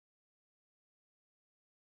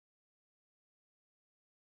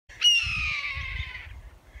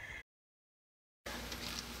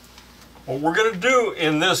What we're going to do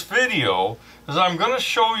in this video is I'm going to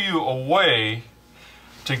show you a way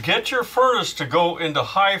to get your furnace to go into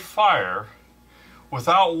high fire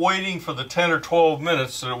without waiting for the 10 or 12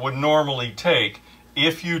 minutes that it would normally take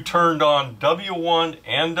if you turned on W1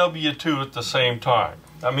 and W2 at the same time.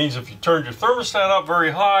 That means if you turned your thermostat up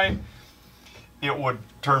very high, it would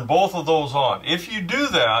turn both of those on. If you do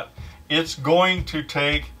that, it's going to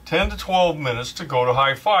take 10 to 12 minutes to go to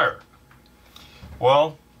high fire.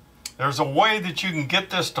 Well, there's a way that you can get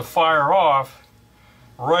this to fire off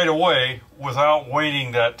right away without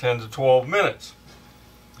waiting that 10 to 12 minutes.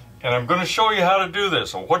 And I'm going to show you how to do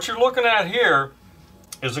this. So what you're looking at here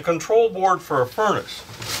is a control board for a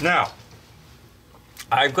furnace. Now,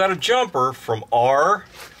 I've got a jumper from R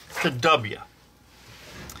to W.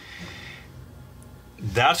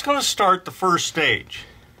 That's going to start the first stage.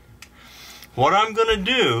 What I'm going to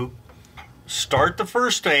do, start the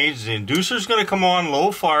first stage, the inducer is going to come on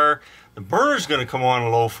low fire, the burner is going to come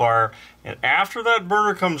on low fire, and after that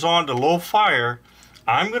burner comes on to low fire,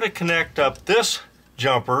 I'm going to connect up this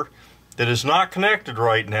jumper that is not connected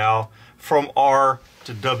right now from R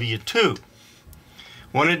to W2.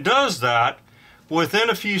 When it does that, within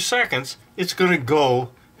a few seconds, it's going to go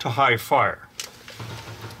to high fire.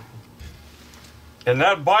 And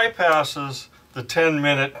that bypasses the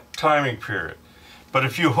 10-minute timing period. But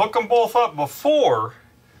if you hook them both up before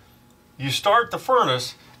you start the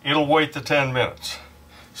furnace, it'll wait the 10 minutes.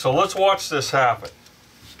 So let's watch this happen.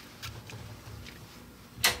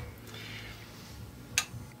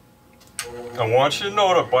 I want you to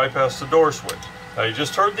note I bypassed the door switch. Now you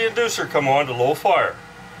just heard the inducer come on to low fire.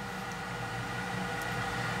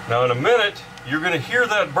 Now in a minute, you're going to hear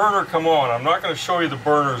that burner come on. I'm not going to show you the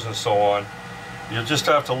burners and so on. You'll just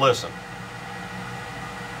have to listen.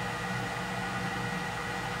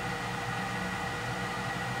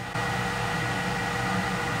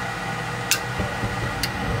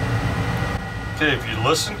 Okay, if you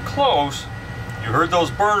listen close, you heard those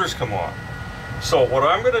burners come on. So what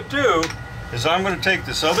I'm going to do is I'm going to take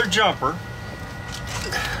this other jumper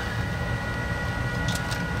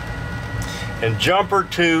and jumper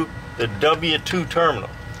to the W2 terminal.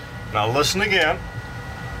 Now listen again.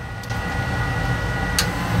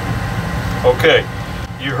 Okay,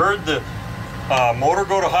 you heard the motor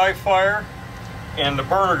go to high fire and the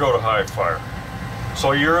burner go to high fire.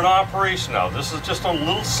 So you're in operation now. This is just a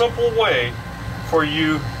little simple way for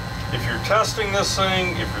you, if you're testing this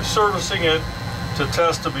thing, if you're servicing it, to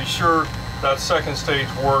test to be sure that second stage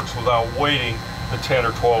works without waiting the 10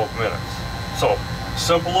 or 12 minutes. So,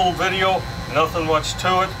 simple little video, nothing much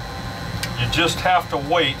to it. You just have to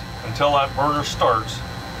wait until that burner starts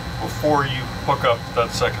before you hook up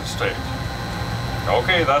that second stage.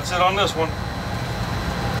 Okay, that's it on this one.